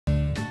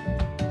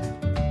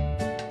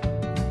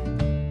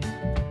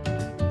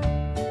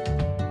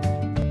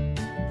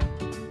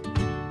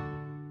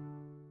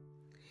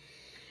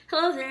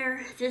Hello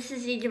there, this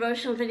is the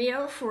devotional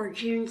video for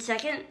June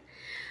 2nd.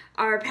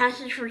 Our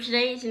passage for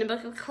today is in the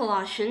book of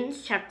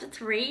Colossians, chapter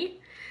 3,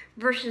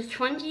 verses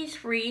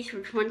 23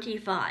 through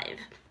 25.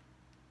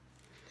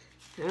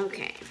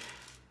 Okay.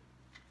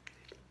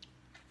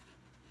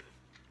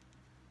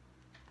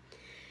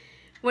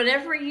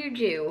 Whatever you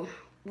do,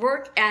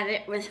 work at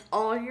it with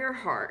all your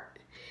heart,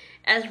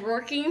 as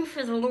working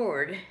for the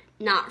Lord,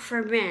 not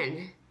for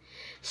men,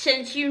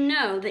 since you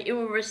know that you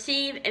will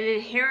receive an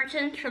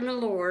inheritance from the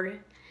Lord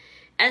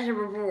as a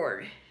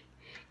reward.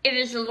 It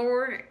is the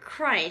Lord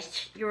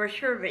Christ you are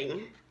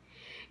serving.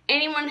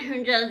 Anyone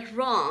who does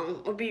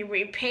wrong will be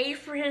repaid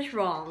for his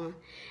wrong,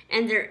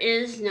 and there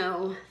is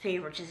no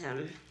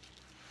favoritism.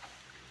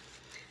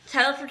 The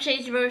title for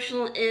today's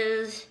devotional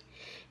is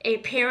A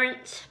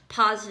Parent's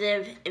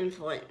Positive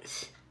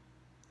Influence.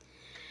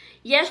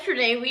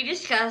 Yesterday we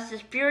discussed the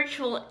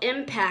spiritual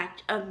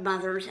impact of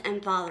mothers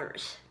and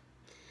fathers.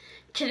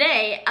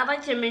 Today, I'd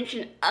like to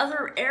mention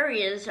other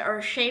areas that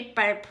are shaped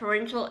by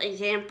parental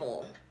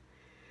example: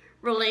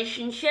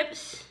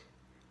 relationships,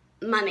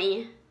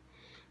 money,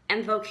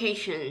 and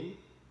vocation.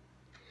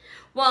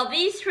 While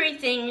these three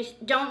things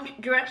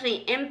don't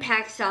directly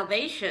impact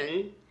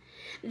salvation,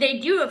 they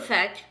do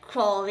affect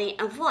quality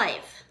of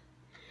life.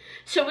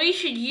 So we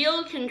should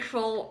yield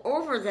control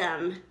over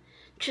them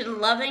to the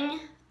loving,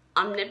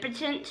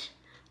 omnipotent,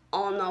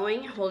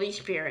 all-knowing Holy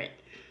Spirit.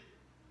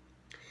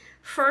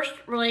 First,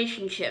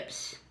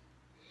 relationships.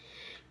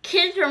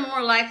 Kids are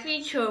more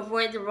likely to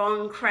avoid the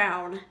wrong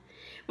crowd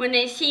when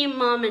they see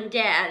mom and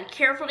dad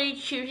carefully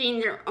choosing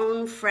their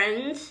own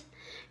friends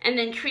and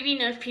then treating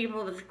those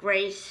people with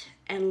grace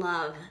and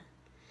love.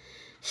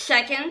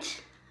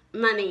 Second,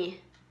 money.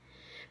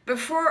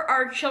 Before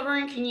our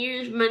children can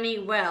use money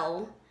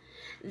well,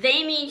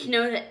 they need to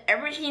know that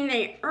everything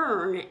they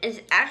earn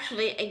is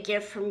actually a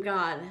gift from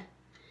God.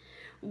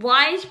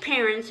 Wise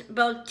parents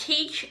both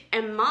teach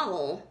and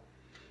model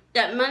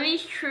that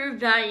money's true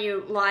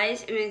value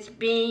lies in its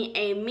being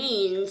a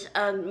means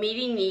of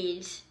meeting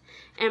needs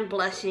and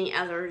blessing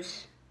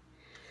others.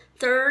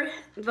 Third,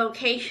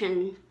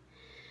 vocation.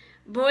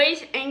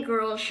 Boys and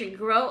girls should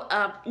grow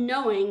up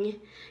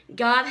knowing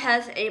God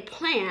has a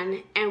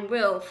plan and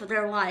will for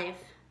their life.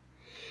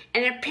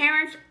 And if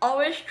parents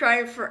always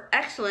strive for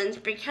excellence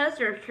because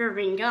they're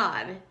serving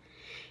God,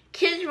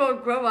 kids will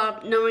grow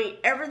up knowing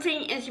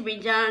everything is to be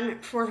done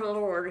for the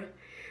Lord,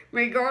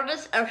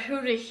 regardless of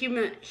who the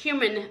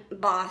human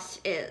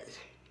boss is.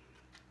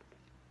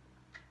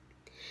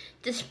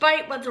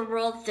 Despite what the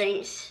world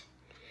thinks,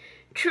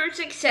 true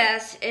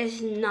success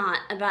is not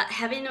about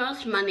having the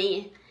most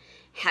money,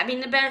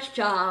 having the best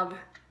job,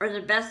 or the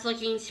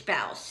best-looking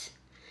spouse.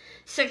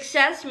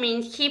 Success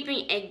means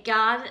keeping a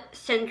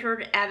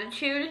God-centered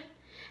attitude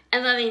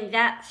and letting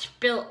that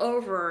spill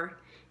over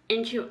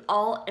into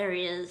all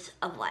areas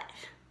of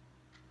life.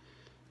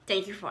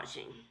 Thank you for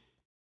watching.